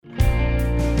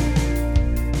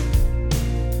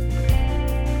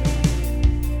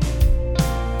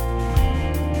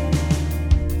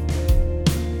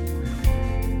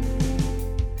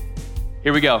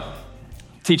Here we go.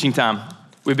 Teaching time.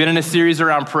 We've been in a series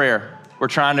around prayer. We're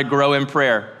trying to grow in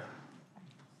prayer.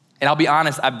 And I'll be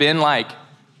honest, I've been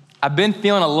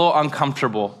feeling a little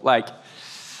uncomfortable. Like,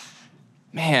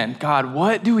 man, God,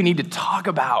 what do we need to talk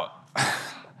about?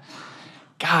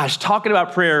 Gosh, talking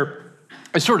about prayer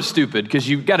is sort of stupid because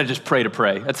you've got to just pray to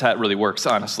pray. That's how it really works,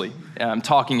 honestly.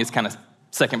 Talking is kind of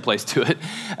second place to it.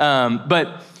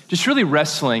 But just really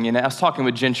wrestling. And I was talking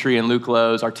with Gentry and Luke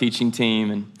Lowe's, our teaching team,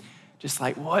 and just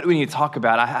like, what do we need to talk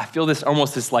about? I feel this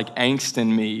like angst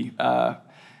in me. I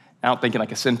don't think in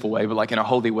like a sinful way, but like in a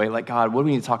holy way. Like, God, what do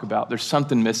we need to talk about? There's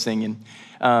something missing. And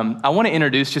I want to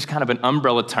introduce just kind of an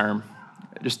umbrella term.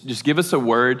 Just give us a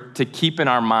word to keep in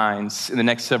our minds in the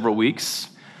next several weeks.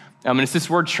 And it's this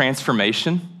word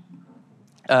transformation.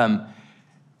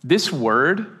 This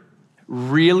word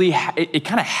really, it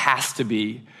kind of has to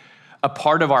be a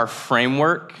part of our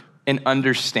framework and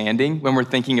understanding when we're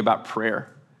thinking about prayer.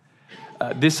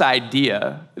 This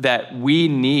idea that we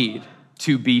need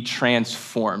to be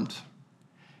transformed.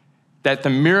 That the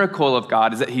miracle of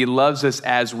God is that he loves us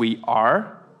as we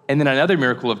are. And then another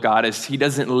miracle of God is he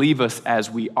doesn't leave us as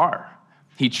we are.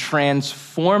 He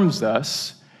transforms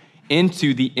us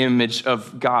into the image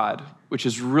of God, which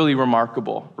is really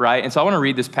remarkable, right? And so I want to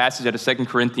read this passage out of 2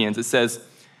 Corinthians. It says,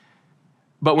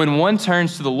 but when one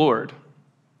turns to the Lord,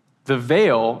 the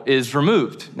veil is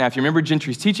removed. Now, if you remember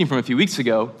Gentry's teaching from a few weeks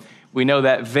ago, we know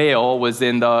that veil was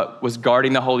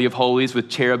guarding the Holy of Holies with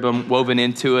cherubim woven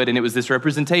into it, and it was this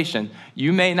representation.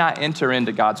 You may not enter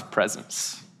into God's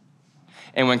presence.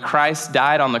 And when Christ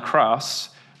died on the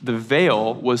cross, the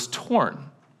veil was torn.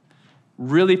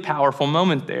 Really powerful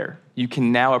moment there. You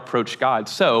can now approach God.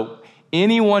 So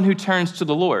anyone who turns to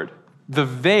the Lord, the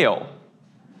veil,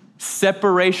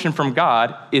 separation from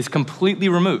God, is completely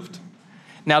removed.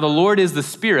 Now the Lord is the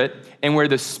Spirit, and where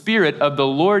the Spirit of the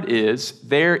Lord is,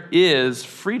 there is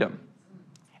freedom.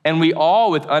 And we all,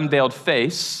 with unveiled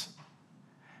face,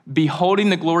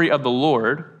 beholding the glory of the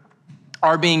Lord,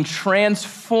 are being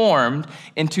transformed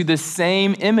into the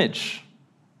same image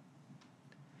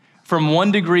from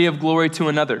one degree of glory to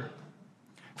another.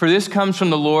 For this comes from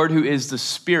the Lord who is the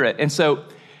Spirit. And so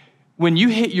when you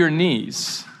hit your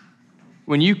knees,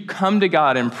 when you come to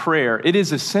God in prayer, it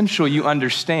is essential you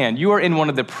understand you are in one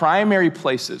of the primary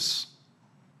places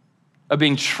of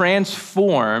being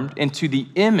transformed into the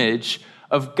image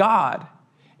of God,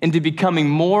 into becoming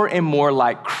more and more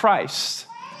like Christ.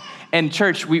 And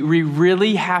church, we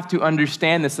really have to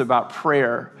understand this about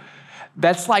prayer.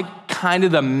 That's like kind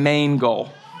of the main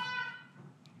goal.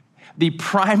 The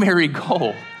primary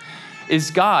goal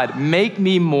is, God, make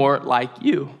me more like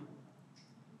you.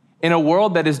 In a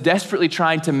world that is desperately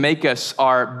trying to make us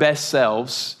our best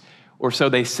selves, or so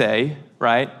they say,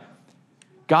 right?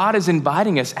 God is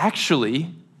inviting us actually,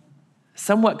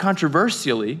 somewhat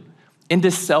controversially,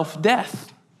 into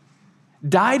self-death.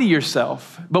 Die to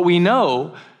yourself. But we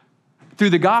know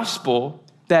through the gospel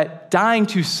that dying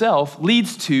to self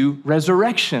leads to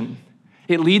resurrection.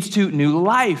 It leads to new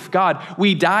life. God,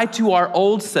 we die to our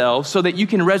old selves so that you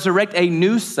can resurrect a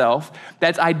new self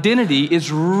that's identity is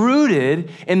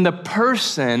rooted in the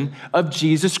person of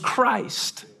Jesus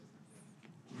Christ.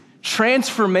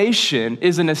 Transformation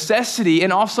is a necessity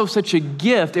and also such a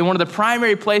gift. And one of the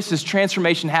primary places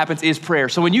transformation happens is prayer.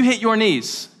 So when you hit your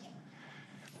knees,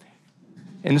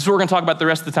 and this is what we're going to talk about the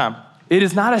rest of the time, it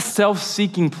is not a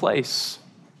self-seeking place.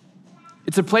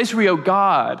 It's a place where you go,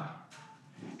 God,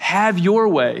 have your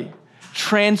way,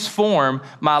 transform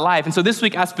my life. And so this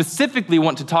week, I specifically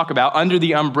want to talk about, under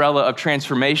the umbrella of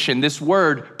transformation, this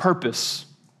word, purpose.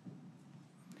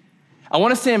 I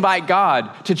want us to invite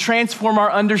God to transform our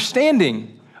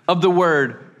understanding of the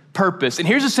word purpose. And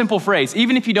here's a simple phrase.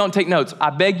 Even if you don't take notes, I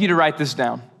beg you to write this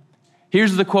down.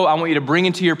 Here's the quote I want you to bring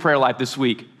into your prayer life this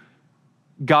week.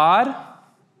 God,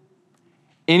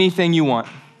 anything you want.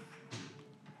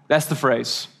 That's the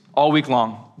phrase all week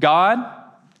long. God,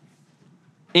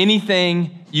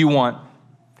 anything you want.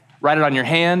 Write it on your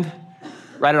hand,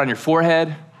 write it on your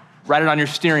forehead, write it on your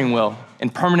steering wheel in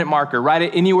permanent marker. Write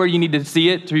it anywhere you need to see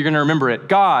it so you're going to remember it.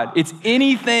 God, it's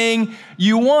anything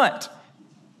you want.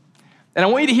 And I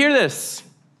want you to hear this.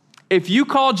 If you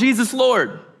call Jesus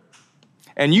Lord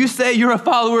and you say you're a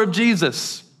follower of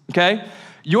Jesus, okay,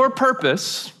 your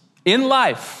purpose in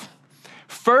life,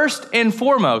 first and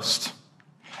foremost,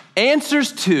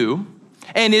 answers to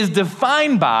and is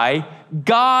defined by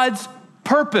God's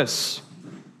purpose.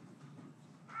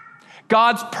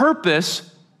 God's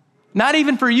purpose, not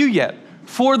even for you yet,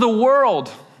 for the world.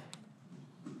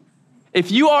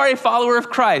 If you are a follower of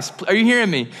Christ, are you hearing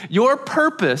me? Your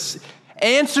purpose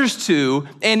answers to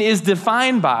and is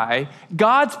defined by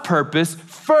God's purpose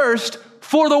first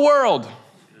for the world.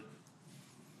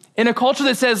 In a culture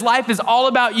that says life is all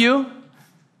about you,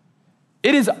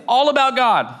 it is all about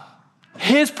God,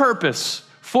 his purpose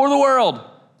for the world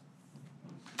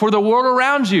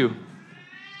around you,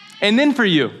 and then for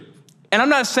you. And I'm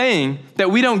not saying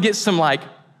that we don't get some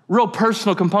real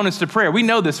personal components to prayer. We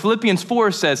know this. Philippians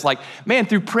 4 says man,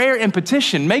 through prayer and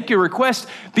petition, make your request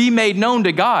be made known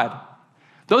to God.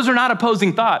 Those are not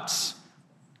opposing thoughts.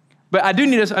 But I do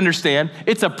need us to understand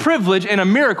it's a privilege and a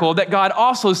miracle that God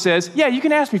also says, yeah, you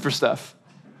can ask me for stuff.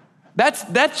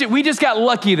 We just got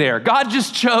lucky there. God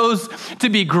just chose to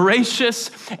be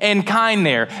gracious and kind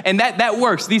there. And that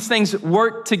works. These things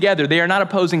work together. They are not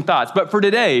opposing thoughts. But for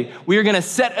today, we are going to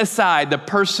set aside the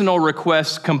personal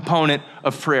request component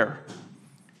of prayer.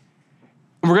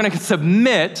 And we're going to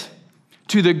submit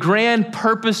to the grand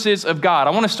purposes of God. I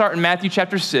want to start in Matthew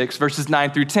chapter 6, verses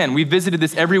 9 through 10. We visited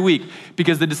this every week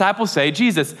because the disciples say,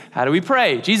 Jesus, how do we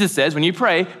pray? Jesus says, when you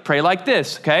pray like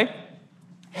this, okay?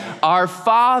 Our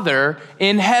Father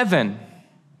in heaven.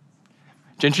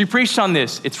 Gentry preached on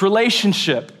this. It's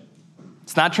relationship.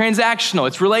 It's not transactional.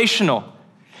 It's relational.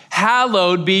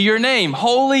 Hallowed be your name.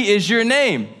 Holy is your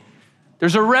name.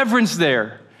 There's a reverence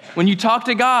there. When you talk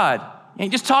to God, you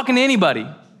ain't just talking to anybody.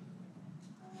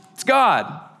 It's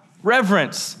God.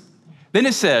 Reverence. Then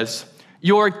it says,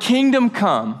 your kingdom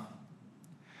come,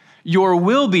 your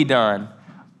will be done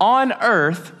on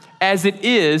earth as it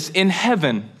is in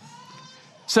heaven.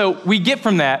 So we get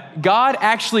from that, God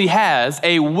actually has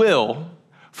a will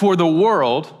for the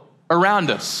world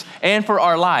around us and for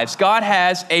our lives. God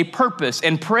has a purpose,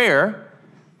 and prayer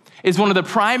is one of the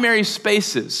primary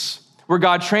spaces where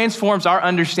God transforms our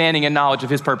understanding and knowledge of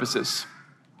his purposes.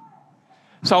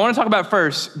 So I want to talk about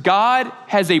first, God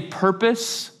has a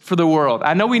purpose for the world.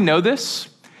 I know we know this,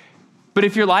 but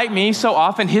if you're like me, so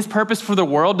often his purpose for the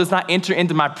world does not enter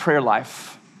into my prayer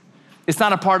life. It's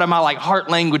not a part of my heart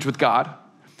language with God.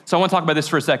 So I want to talk about this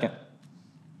for a second.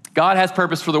 God has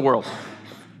purpose for the world.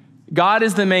 God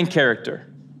is the main character.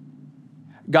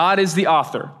 God is the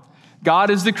author.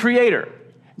 God is the creator.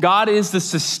 God is the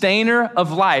sustainer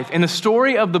of life. And the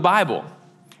story of the Bible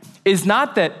is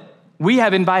not that we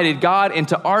have invited God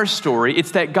into our story.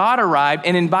 It's that God arrived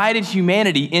and invited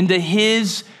humanity into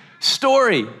his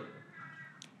story.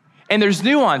 And there's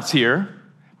nuance here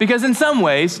because in some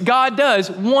ways, God does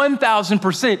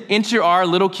 1,000% enter our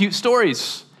little cute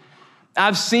stories.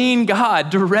 I've seen God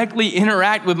directly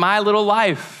interact with my little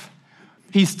life.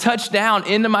 He's touched down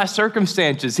into my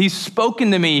circumstances. He's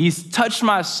spoken to me. He's touched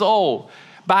my soul.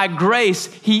 By grace,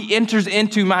 he enters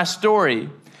into my story.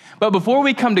 But before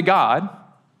we come to God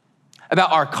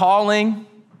about our calling,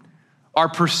 our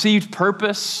perceived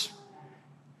purpose,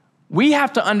 we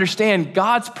have to understand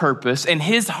God's purpose and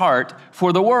his heart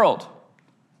for the world.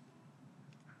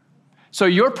 So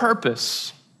your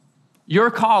purpose, your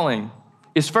calling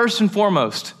is first and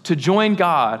foremost to join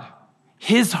God,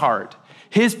 his heart,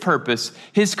 his purpose,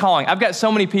 his calling. I've got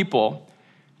so many people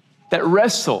that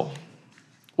wrestle.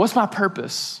 What's my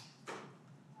purpose?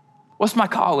 What's my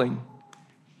calling?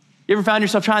 You ever found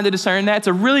yourself trying to discern that? It's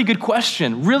a really good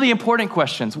question, really important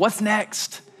questions. What's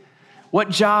next?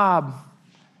 What job?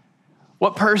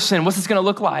 What person? What's this going to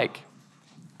look like?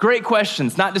 Great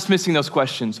questions, not dismissing those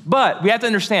questions. But we have to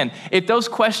understand, if those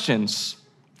questions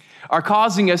are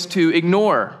causing us to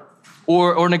ignore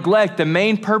or neglect the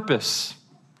main purpose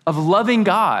of loving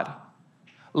God,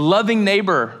 loving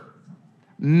neighbor,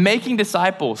 making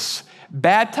disciples,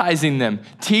 baptizing them,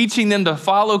 teaching them to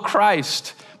follow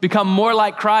Christ, become more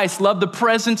like Christ, love the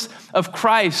presence of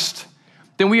Christ,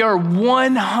 then we are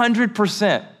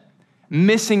 100%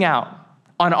 missing out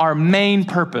on our main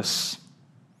purpose,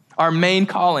 our main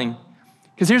calling.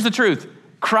 Because here's the truth,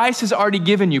 Christ has already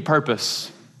given you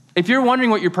purpose. If you're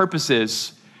wondering what your purpose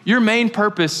is, your main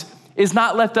purpose is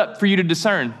not left up for you to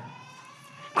discern.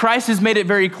 Christ has made it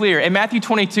very clear. In Matthew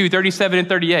 22, 37 and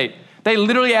 38, they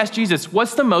literally asked Jesus,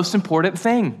 what's the most important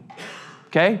thing?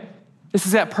 Okay? This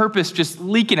is that purpose just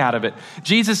leaking out of it.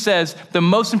 Jesus says, the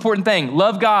most important thing,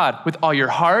 love God with all your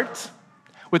heart,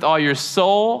 with all your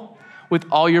soul, with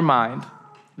all your mind.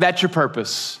 That's your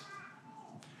purpose.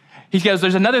 He goes,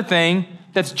 there's another thing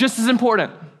that's just as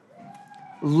important.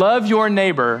 Love your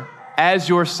neighbor as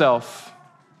yourself.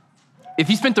 If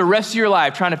you spent the rest of your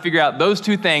life trying to figure out those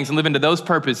two things and live into those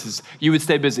purposes, you would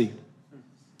stay busy.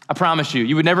 I promise you,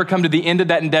 you would never come to the end of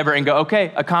that endeavor and go,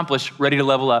 okay, accomplished, ready to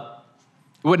level up.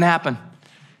 It wouldn't happen.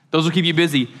 Those will keep you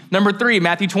busy. Number 3,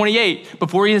 Matthew 28,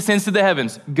 before he ascends to the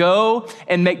heavens, go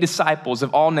and make disciples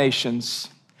of all nations,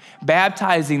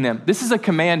 baptizing them. This is a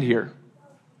command here.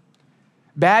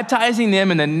 Baptizing them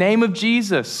in the name of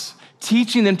Jesus,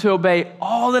 teaching them to obey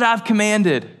all that I've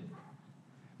commanded.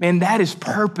 Man, that is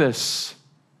purpose.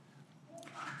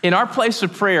 In our place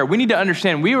of prayer, we need to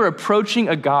understand we are approaching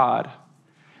a God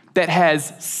that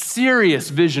has serious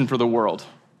vision for the world.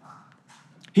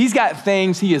 He's got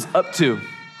things he is up to,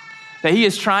 that he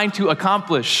is trying to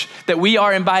accomplish, that we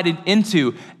are invited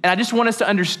into. And I just want us to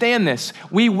understand this.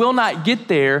 We will not get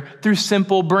there through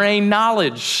simple brain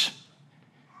knowledge.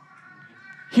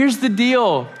 Here's the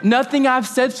deal. Nothing I've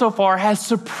said so far has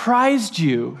surprised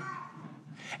you.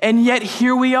 And yet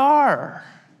here we are.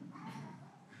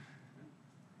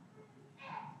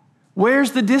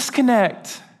 Where's the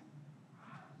disconnect?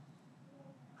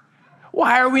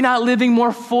 Why are we not living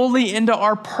more fully into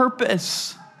our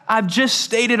purpose? I've just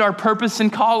stated our purpose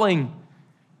and calling.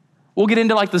 We'll get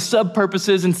into like the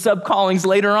sub-purposes and sub-callings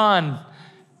later on.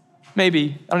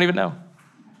 Maybe, I don't even know.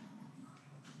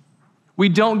 We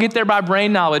don't get there by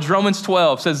brain knowledge. Romans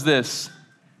 12 says this,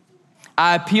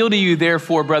 I appeal to you,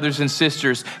 therefore, brothers and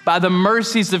sisters, by the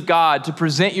mercies of God, to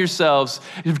present your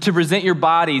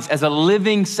bodies as a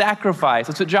living sacrifice.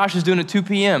 That's what Josh is doing at 2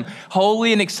 p.m.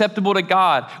 Holy and acceptable to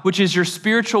God, which is your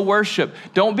spiritual worship.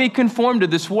 Don't be conformed to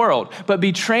this world, but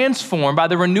be transformed by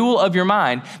the renewal of your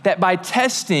mind, that by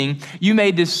testing you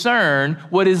may discern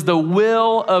what is the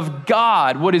will of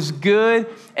God, what is good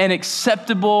and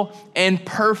acceptable and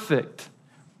perfect.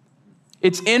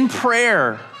 It's in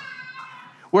prayer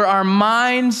where our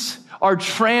minds are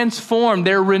transformed,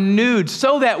 they're renewed,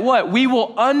 so that what? We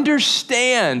will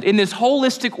understand in this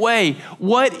holistic way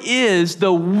what is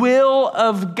the will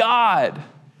of God.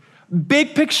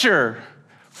 Big picture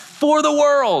for the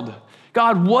world.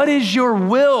 God, what is your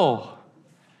will?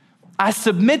 I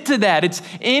submit to that. It's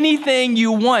anything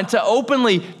you want to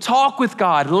openly talk with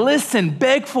God, listen,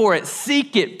 beg for it,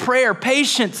 seek it, prayer,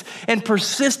 patience, and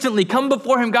persistently come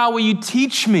before him. God, will you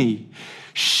teach me?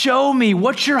 Show me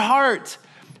what's your heart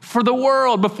for the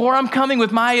world before I'm coming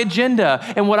with my agenda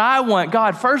and what I want.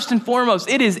 God, first and foremost,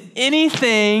 it is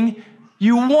anything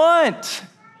you want.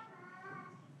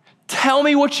 Tell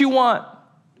me what you want.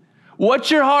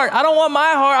 What's your heart? I don't want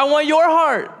my heart. I want your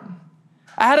heart.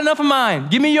 I had enough of mine.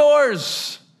 Give me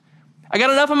yours. I got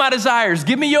enough of my desires.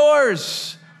 Give me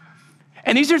yours.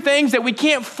 And these are things that we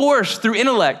can't force through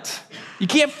intellect. You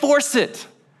can't force it.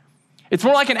 It's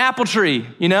more like an apple tree,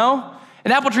 you know?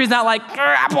 An apple tree is not like,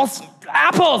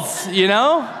 apples, you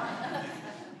know?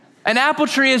 An apple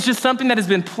tree is just something that has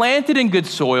been planted in good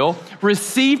soil,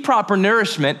 received proper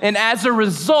nourishment, and as a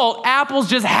result, apples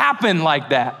just happen like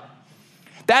that.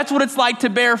 That's what it's like to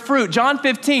bear fruit. John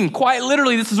 15, quite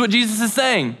literally, this is what Jesus is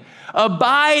saying.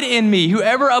 Abide in me.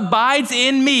 Whoever abides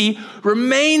in me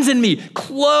remains in me.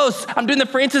 Close. I'm doing the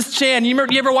Francis Chan. You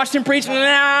ever watched him preach?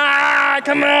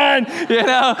 Come on. You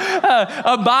know,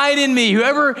 abide in me.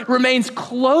 Whoever remains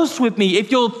close with me.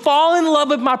 If you'll fall in love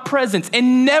with my presence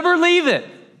and never leave it.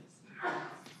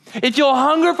 If you'll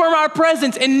hunger for my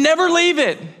presence and never leave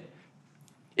it.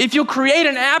 If you'll create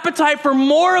an appetite for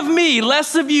more of me,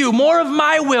 less of you, more of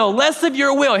my will, less of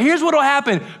your will. Here's what will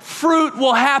happen. Fruit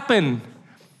will happen.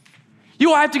 You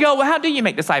will have to go, well, how do you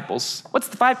make disciples? What's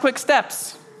the 5 quick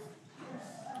steps?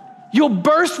 You'll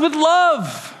burst with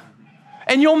love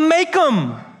and you'll make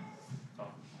them.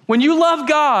 When you love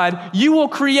God, you will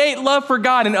create love for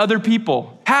God and other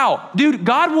people. How? Dude,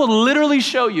 God will literally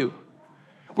show you.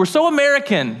 We're so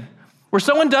American. We're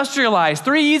so industrialized.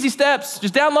 3 easy steps.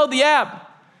 Just download the app.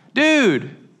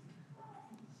 Dude,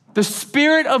 the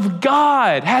Spirit of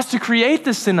God has to create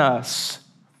this in us.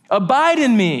 Abide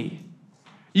in me.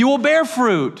 You will bear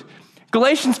fruit.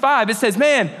 Galatians 5, it says,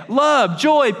 man, love,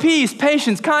 joy, peace,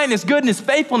 patience, kindness, goodness,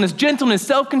 faithfulness, gentleness,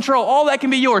 self-control, all that can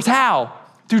be yours. How?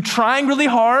 Through trying really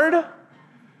hard?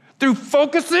 Through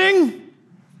focusing?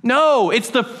 No, it's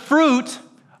the fruit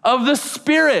of the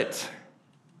Spirit.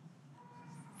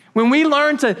 When we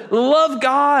learn to love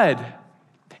God,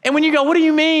 and when you go, what do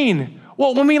you mean?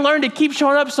 Well, when we learn to keep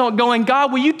showing up, so going,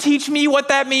 God, will you teach me what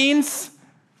that means?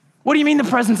 What do you mean the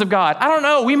presence of God? I don't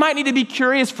know. We might need to be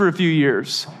curious for a few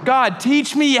years. God,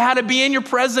 teach me how to be in your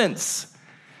presence.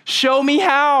 Show me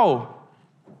how.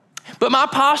 But my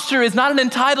posture is not an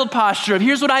entitled posture of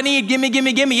here's what I need, give me, give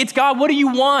me, give me. It's God, what do you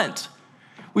want?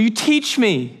 Will you teach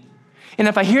me? And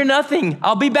if I hear nothing,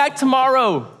 I'll be back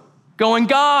tomorrow going,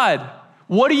 God,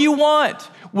 what do you want?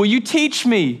 Will you teach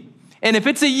me? And if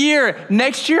it's a year,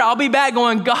 next year I'll be back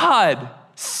going, God,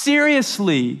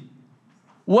 seriously,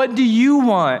 what do you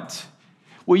want?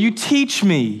 Will you teach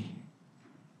me?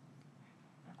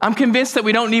 I'm convinced that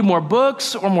we don't need more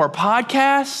books or more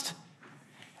podcasts.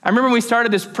 I remember when we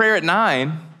started this prayer at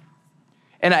 9,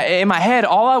 and in my head,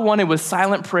 all I wanted was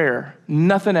silent prayer,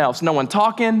 nothing else. No one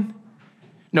talking,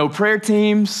 no prayer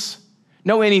teams,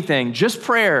 no anything, just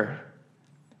prayer.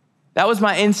 That was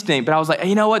my instinct, but I was like, hey,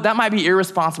 you know what? That might be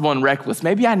irresponsible and reckless.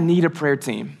 Maybe I need a prayer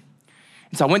team.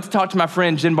 And so I went to talk to my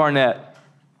friend, Jen Barnett.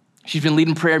 She's been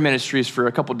leading prayer ministries for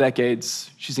a couple decades.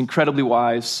 She's incredibly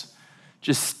wise,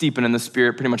 just steeping in the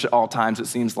Spirit pretty much at all times, it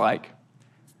seems like.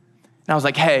 And I was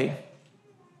like, hey,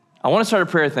 I want to start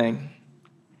a prayer thing,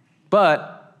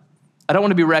 but I don't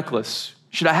want to be reckless.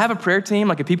 Should I have a prayer team?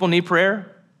 Like if people need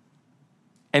prayer?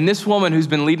 And this woman who's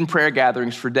been leading prayer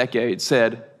gatherings for decades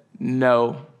said,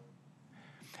 no.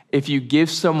 If you give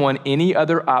someone any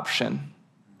other option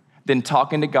than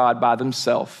talking to God by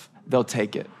themselves, they'll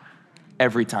take it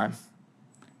every time.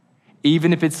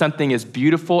 Even if it's something as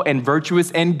beautiful and virtuous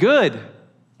and good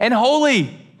and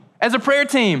holy as a prayer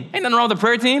team. Ain't nothing wrong with a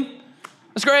prayer team.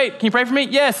 That's great. Can you pray for me?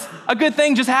 Yes. A good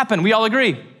thing just happened. We all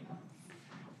agree.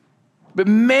 But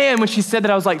man, when she said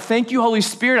that, I was like, thank you, Holy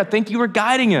Spirit. I think you were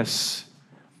guiding us.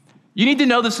 You need to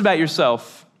know this about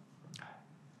yourself.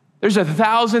 There's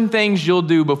 1,000 things you'll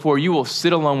do before you will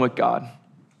sit alone with God.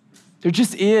 There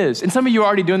just is. And some of you are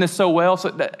already doing this so well, so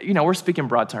that, we're speaking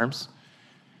broad terms.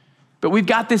 But we've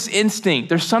got this instinct.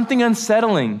 There's something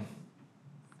unsettling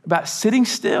about sitting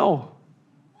still.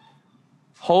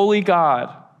 Holy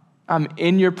God, I'm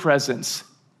in your presence,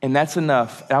 and that's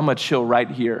enough. And I'm going to chill right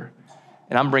here.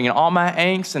 And I'm bringing all my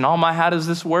angst and all my how does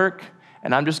this work,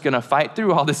 and I'm just going to fight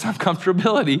through all this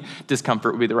uncomfortability.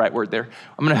 Discomfort would be the right word there.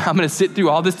 I'm going to sit through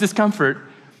all this discomfort,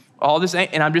 all this,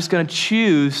 and I'm just going to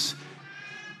choose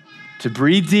to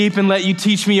breathe deep and let you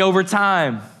teach me over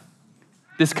time.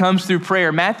 This comes through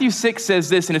prayer. Matthew 6 says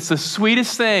this, and it's the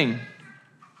sweetest thing.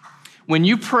 When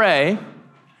you pray,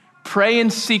 pray in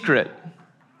secret.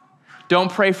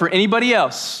 Don't pray for anybody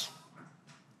else.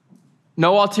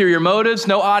 No ulterior motives,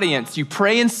 no audience. You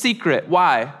pray in secret.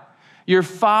 Why? Your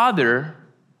Father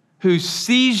who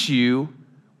sees you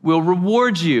will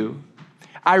reward you.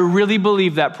 I really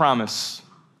believe that promise.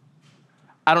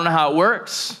 I don't know how it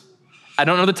works. I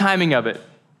don't know the timing of it.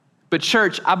 But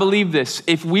church, I believe this.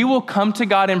 If we will come to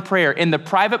God in prayer in the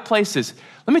private places,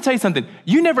 let me tell you something.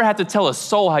 You never have to tell a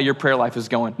soul how your prayer life is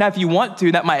going. Now, if you want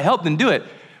to, that might help, then do it.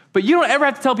 But you don't ever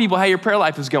have to tell people how your prayer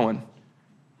life is going.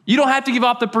 You don't have to give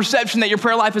off the perception that your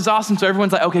prayer life is awesome so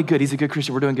everyone's like, okay, good, he's a good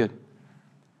Christian, we're doing good.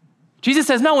 Jesus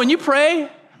says, no, when you pray,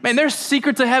 man, there's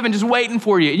secrets of heaven just waiting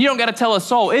for you. You don't got to tell a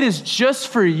soul. It is just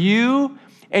for you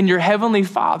and your heavenly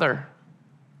Father.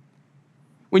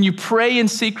 When you pray in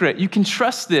secret, you can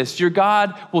trust this. Your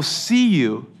God will see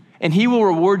you and he will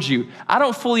reward you. I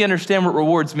don't fully understand what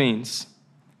rewards means.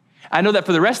 I know that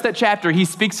for the rest of that chapter, he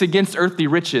speaks against earthly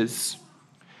riches.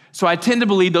 So I tend to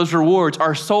believe those rewards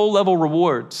are soul level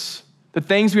rewards. The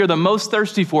things we are the most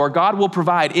thirsty for, God will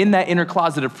provide in that inner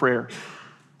closet of prayer.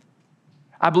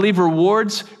 I believe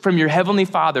rewards from your heavenly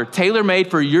Father, tailor-made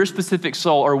for your specific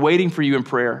soul, are waiting for you in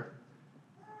prayer,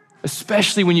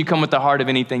 especially when you come with the heart of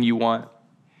anything you want.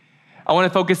 I want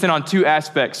to focus in on two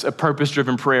aspects of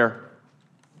purpose-driven prayer.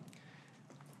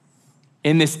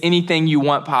 In this anything you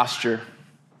want posture.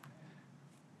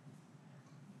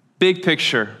 Big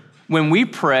picture. When we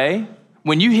pray,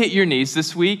 when you hit your knees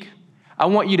this week, I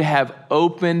want you to have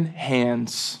open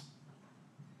hands.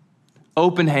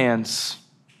 Open hands.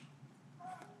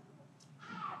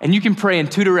 And you can pray in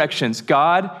two directions.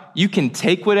 God, you can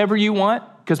take whatever you want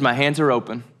because my hands are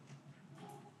open.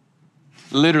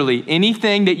 Literally,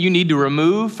 anything that you need to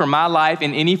remove from my life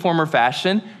in any form or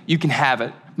fashion, you can have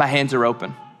it. My hands are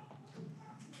open.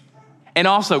 And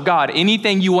also, God,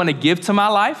 anything you want to give to my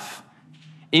life,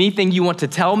 anything you want to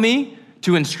tell me,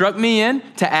 to instruct me in,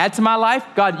 to add to my life,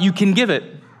 God, you can give it.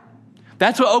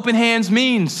 That's what open hands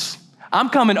means. I'm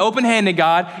coming open-handed,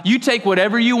 God. You take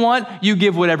whatever you want, you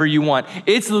give whatever you want.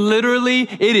 It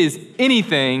is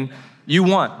anything you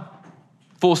want.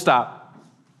 Full stop.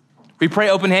 We pray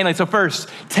open-handedly. So first,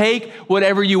 take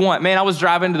whatever you want. Man, I was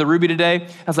driving to the Ruby today.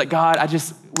 I was like, God,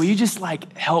 will you just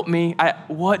help me?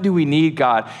 What do we need,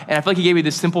 God? And I feel like he gave me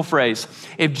this simple phrase.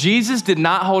 If Jesus did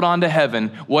not hold on to heaven,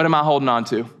 what am I holding on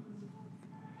to?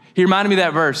 He reminded me of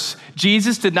that verse.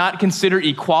 Jesus did not consider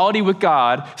equality with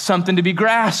God something to be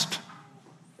grasped.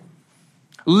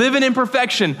 Living in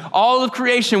perfection, all of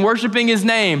creation worshiping his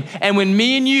name. And when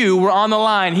me and you were on the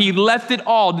line, he left it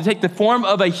all to take the form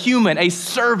of a human, a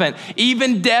servant,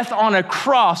 even death on a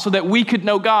cross so that we could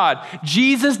know God.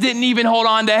 Jesus didn't even hold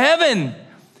on to heaven.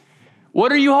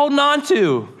 What are you holding on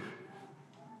to?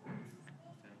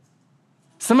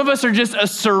 Some of us are just a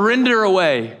surrender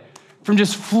away from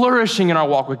just flourishing in our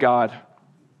walk with God.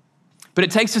 But it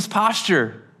takes this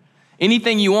posture.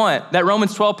 Anything you want. That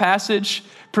Romans 12 passage,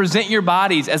 present your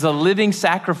bodies as a living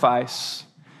sacrifice,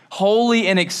 holy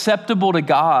and acceptable to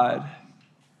God.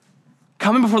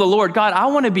 Coming before the Lord, God, I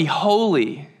want to be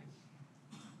holy.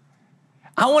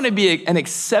 I want to be an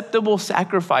acceptable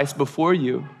sacrifice before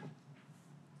you.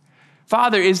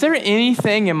 Father, is there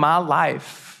anything in my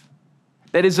life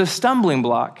that is a stumbling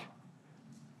block,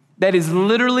 that is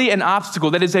literally an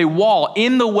obstacle, that is a wall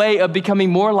in the way of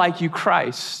becoming more like you,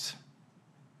 Christ?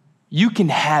 You can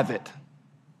have it.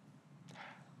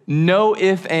 No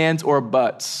ifs, ands, or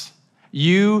buts.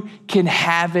 You can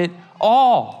have it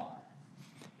all.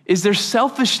 Is there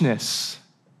selfishness?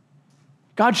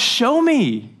 God, show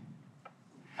me.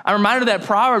 I'm reminded of that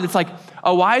proverb. It's like,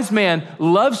 a wise man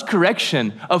loves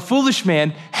correction. A foolish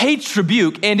man hates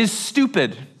rebuke and is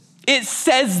stupid. It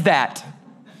says that.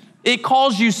 It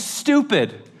calls you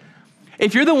stupid.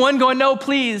 If you're the one going, no,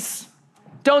 please,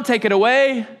 don't take it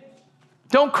away.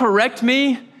 Don't correct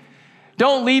me.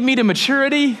 Don't lead me to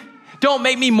maturity. Don't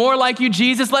make me more like you,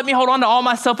 Jesus. Let me hold on to all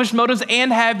my selfish motives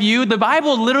and have you. The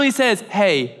Bible literally says,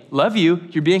 hey, love you.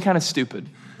 You're being kind of stupid.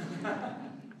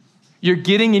 You're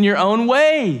getting in your own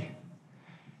way.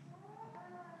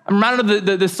 I'm reminded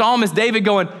of the psalmist David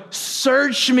going,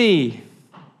 search me.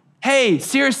 Hey,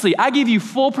 seriously, I give you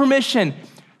full permission.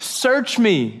 Search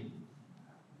me.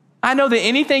 I know that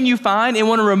anything you find and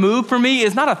want to remove from me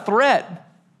is not a threat.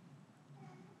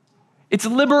 It's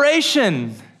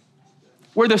liberation.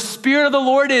 Where the Spirit of the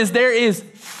Lord is, there is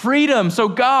freedom. So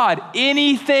God,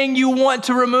 anything you want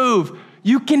to remove,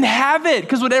 you can have it,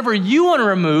 because whatever you want to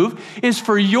remove is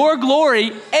for your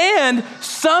glory and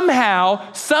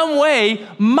somehow, some way,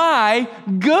 my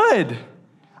good.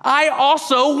 I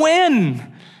also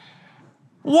win.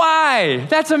 Why?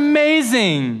 That's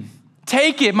amazing.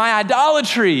 Take it, my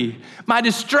idolatry, my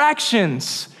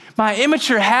distractions, my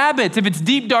immature habits, if it's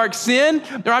deep, dark sin,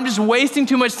 or I'm just wasting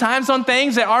too much time on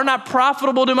things that are not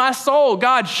profitable to my soul.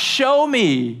 God, show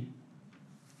me.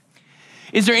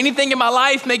 Is there anything in my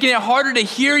life making it harder to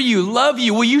hear you, love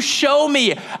you? Will you show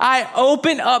me? I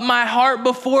open up my heart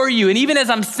before you. And even as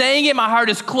I'm saying it, my heart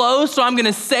is closed, so I'm going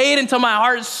to say it until my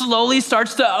heart slowly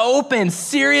starts to open.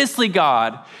 Seriously,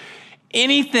 God,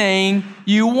 anything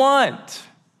you want.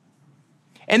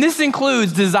 And this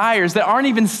includes desires that aren't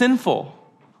even sinful,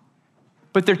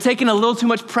 but they're taking a little too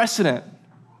much precedent.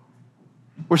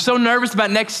 We're so nervous about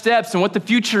next steps and what the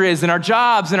future is and our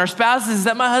jobs and our spouses. Is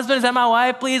that my husband? Is that my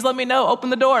wife? Please let me know. Open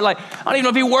the door. Like, I don't even know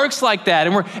if he works like that.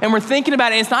 And we're thinking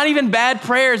about it. And it's not even bad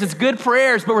prayers. It's good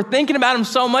prayers, but we're thinking about them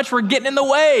so much we're getting in the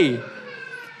way.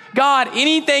 God,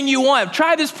 anything you want,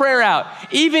 try this prayer out.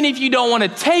 Even if you don't want to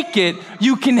take it,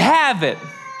 you can have it.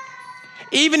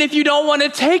 Even if you don't want to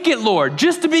take it, Lord,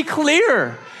 just to be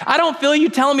clear, I don't feel you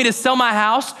telling me to sell my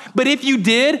house, but if you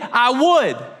did, I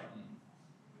would.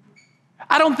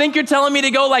 I don't think you're telling me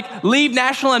to go leave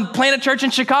Nashville and plant a church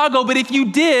in Chicago, but if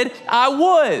you did, I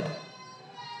would.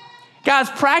 Guys,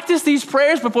 practice these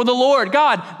prayers before the Lord.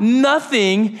 God,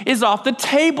 nothing is off the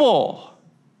table.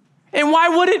 And why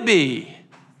would it be?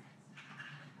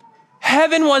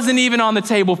 Heaven wasn't even on the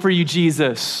table for you,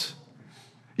 Jesus.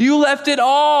 You left it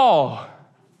all.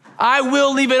 I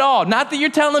will leave it all. Not that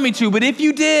you're telling me to, but if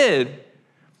you did,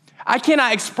 I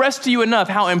cannot express to you enough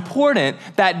how important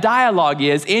that dialogue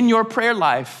is in your prayer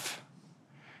life.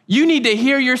 You need to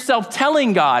hear yourself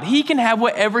telling God he can have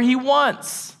whatever he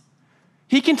wants.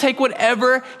 He can take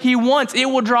whatever he wants. It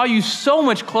will draw you so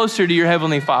much closer to your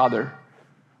Heavenly Father.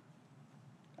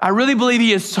 I really believe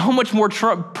he is so much more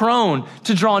prone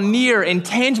to draw near in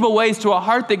tangible ways to a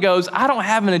heart that goes, I don't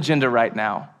have an agenda right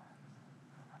now.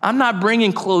 I'm not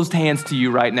bringing closed hands to you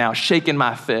right now, shaking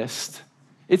my fist.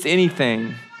 It's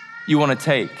anything you want to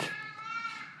take.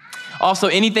 Also,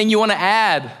 anything you want to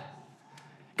add.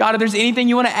 God, if there's anything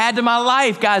you want to add to my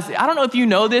life, guys, I don't know if you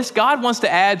know this, God wants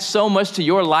to add so much to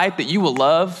your life that you will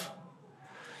love.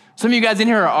 Some of you guys in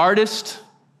here are artists,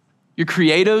 you're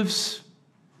creatives,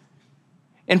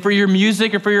 and for your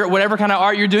music or for your whatever kind of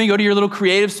art you're doing, you go to your little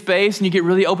creative space and you get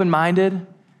really open-minded.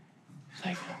 It's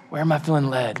like, where am I feeling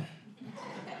led?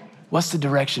 What's the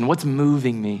direction? What's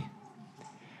moving me?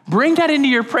 Bring that into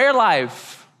your prayer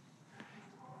life.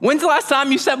 When's the last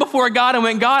time you sat before God and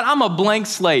went, God, I'm a blank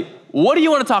slate. What do you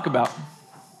want to talk about?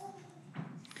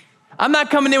 I'm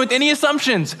not coming in with any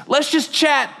assumptions. Let's just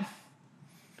chat.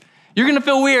 You're going to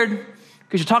feel weird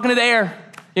because you're talking to the air.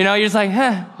 You know, you're just like,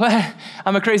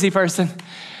 I'm a crazy person.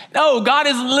 No, God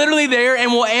is literally there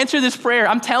and will answer this prayer.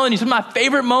 I'm telling you, some of my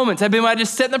favorite moments have been when I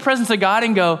just sit in the presence of God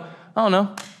and go, I don't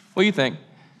know. What do you think?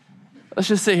 Let's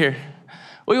just sit here.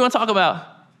 What do you want to talk about?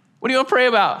 What do you want to pray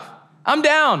about? I'm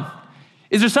down.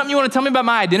 Is there something you want to tell me about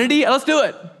my identity? Let's do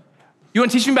it. You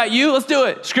want to teach me about you? Let's do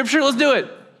it. Scripture? Let's do it.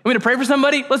 You want me to pray for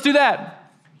somebody? Let's do that.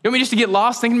 You want me just to get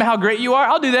lost thinking about how great you are?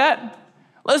 I'll do that.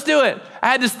 Let's do it. I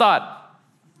had this thought.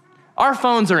 Our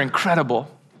phones are incredible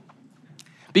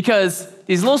because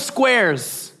These little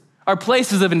squares are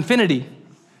places of infinity,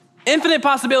 infinite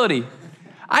possibility.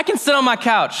 I can sit on my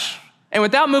couch and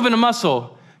without moving a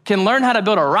muscle, can learn how to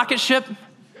build a rocket ship.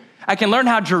 I can learn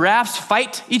how giraffes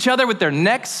fight each other with their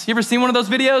necks. You ever seen one of those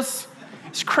videos?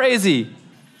 It's crazy.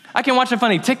 I can watch a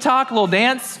funny TikTok, a little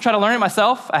dance, try to learn it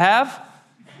myself. I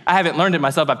haven't learned it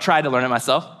myself. I've tried to learn it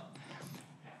myself.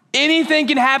 Anything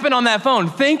can happen on that phone.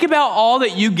 Think about all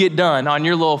that you get done on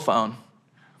your little phone.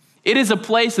 It is a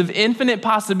place of infinite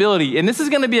possibility. And this is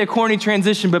going to be a corny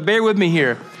transition, but bear with me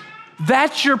here.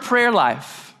 That's your prayer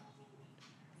life.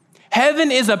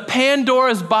 Heaven is a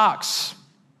Pandora's box.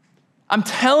 I'm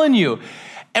telling you.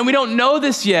 And we don't know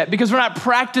this yet because we're not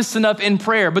practiced enough in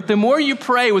prayer. But the more you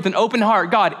pray with an open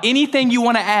heart, God, anything you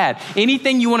want to add,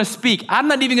 anything you want to speak, I'm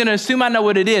not even going to assume I know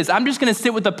what it is. I'm just going to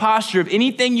sit with the posture of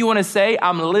anything you want to say,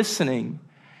 I'm listening.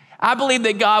 I believe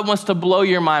that God wants to blow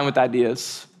your mind with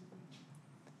ideas.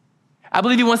 I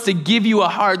believe he wants to give you a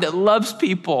heart that loves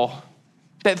people,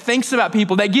 that thinks about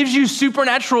people, that gives you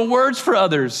supernatural words for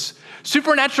others,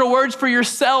 supernatural words for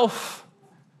yourself.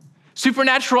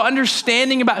 Supernatural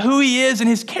understanding about who he is and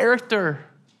his character.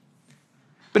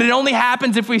 But it only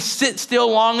happens if we sit still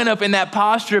long enough in that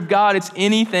posture of God, it's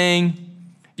anything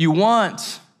you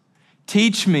want.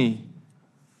 Teach me.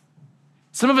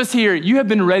 Some of us here, you have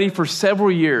been ready for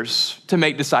several years to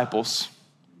make disciples.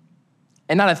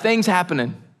 And not a thing's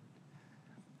happening.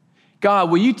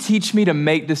 God, will you teach me to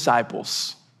make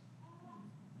disciples?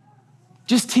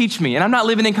 Just teach me. And I'm not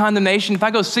living in condemnation. If I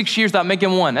go 6 years without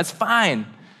making one, that's fine.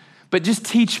 But just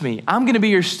teach me. I'm going to be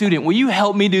your student. Will you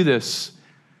help me do this?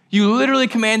 You literally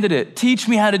commanded it. Teach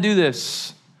me how to do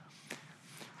this.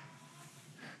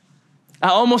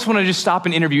 I almost want to just stop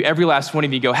and interview every last one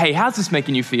of you. Go, hey, how's this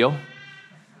making you feel?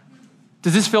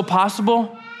 Does this feel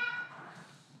possible?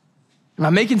 Am I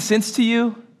making sense to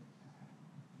you?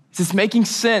 Is this making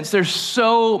sense? There's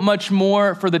so much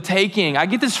more for the taking. I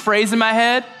get this phrase in my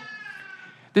head.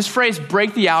 This phrase,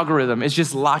 break the algorithm, is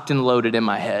just locked and loaded in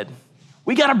my head.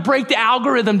 We got to break the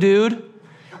algorithm, dude.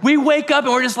 We wake up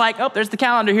and we're just like, oh, there's the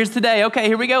calendar. Here's today. Okay,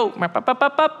 here we go. You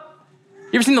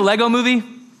ever seen the Lego movie?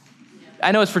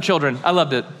 I know it's for children. I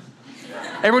loved it.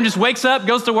 Everyone just wakes up,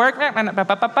 goes to work,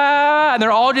 and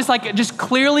they're all just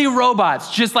clearly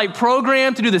robots, just like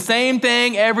programmed to do the same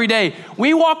thing every day.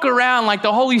 We walk around like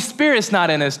the Holy Spirit's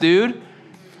not in us, dude.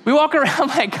 We walk around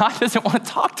like God doesn't want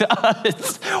to talk to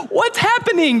us. What's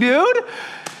happening, dude?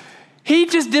 He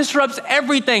just disrupts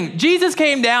everything. Jesus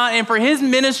came down, and for his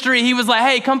ministry, he was like,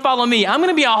 hey, come follow me. I'm going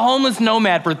to be a homeless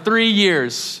nomad for 3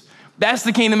 years. That's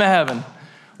the kingdom of heaven.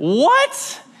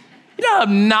 What? You know how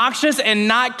obnoxious and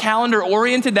not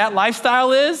calendar-oriented that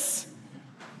lifestyle is?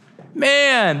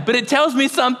 Man, but it tells me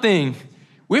something.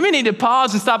 We may need to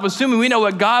pause and stop assuming we know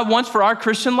what God wants for our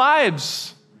Christian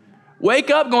lives. Wake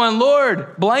up going,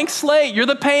 Lord, blank slate, you're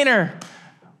the painter.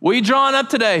 What are you drawing up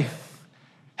today?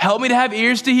 Help me to have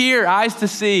ears to hear, eyes to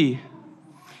see.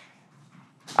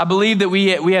 I believe that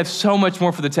we have so much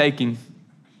more for the taking.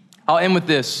 I'll end with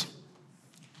this.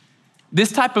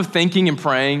 This type of thinking and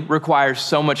praying requires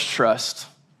so much trust.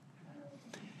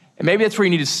 And maybe that's where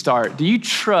you need to start. Do you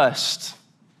trust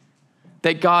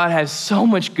that God has so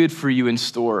much good for you in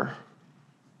store?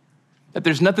 That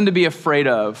there's nothing to be afraid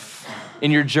of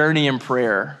in your journey in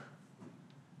prayer?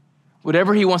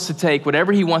 Whatever he wants to take,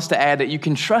 whatever he wants to add, that you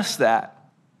can trust that.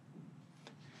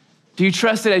 Do you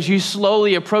trust that as you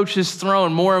slowly approach his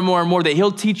throne more and more and more, that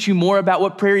he'll teach you more about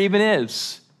what prayer even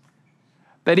is?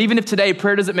 That even if today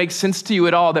prayer doesn't make sense to you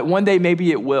at all, that one day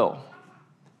maybe it will.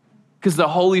 Because the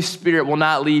Holy Spirit will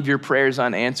not leave your prayers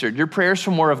unanswered. Your prayers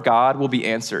for more of God will be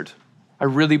answered. I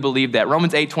really believe that.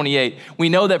 Romans 8:28, we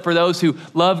know that for those who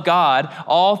love God,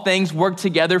 all things work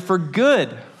together for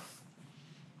good.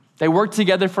 They work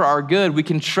together for our good. We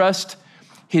can trust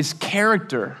his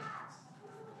character.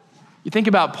 You think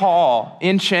about Paul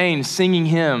in chains singing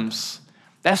hymns.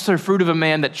 That's the fruit of a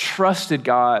man that trusted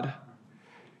God.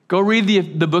 Go read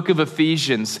the book of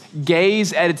Ephesians.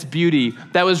 Gaze at its beauty.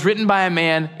 That was written by a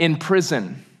man in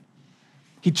prison.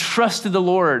 He trusted the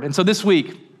Lord. And so this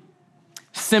week,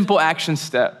 simple action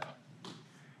step.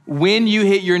 When you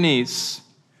hit your knees,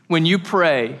 when you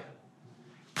pray,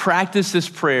 practice this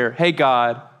prayer. Hey,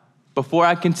 God, before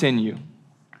I continue,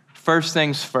 first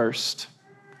things first,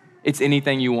 it's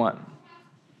anything you want.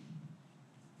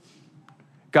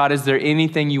 God, is there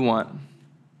anything you want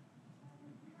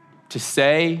to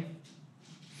say,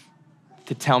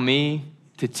 to tell me,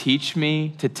 to teach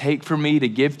me, to take from me, to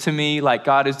give to me? Like,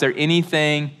 God, is there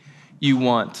anything you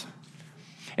want?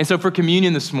 And so for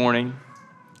communion this morning,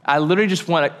 I literally just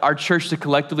want our church to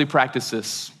collectively practice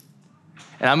this.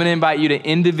 And I'm going to invite you to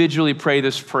individually pray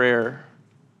this prayer.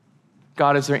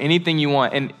 God, is there anything you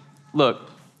want? And look,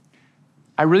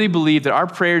 I really believe that our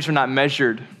prayers are not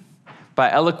measured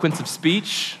by eloquence of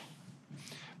speech,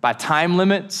 by time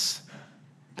limits,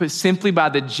 but simply by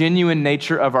the genuine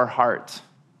nature of our heart.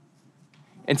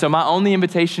 And so my only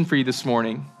invitation for you this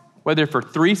morning, whether for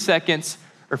 3 seconds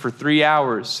or for 3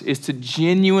 hours, is to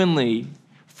genuinely,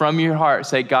 from your heart,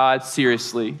 say, God,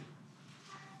 seriously,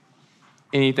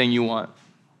 anything you want,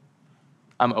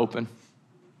 I'm open.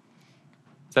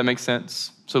 Does that make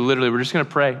sense? So literally, we're just going to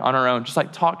pray on our own. Just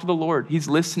like talk to the Lord. He's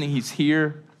listening. He's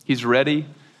here. He's ready.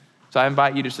 So I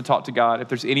invite you just to talk to God. If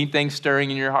there's anything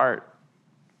stirring in your heart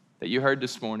that you heard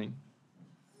this morning,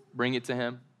 bring it to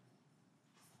him.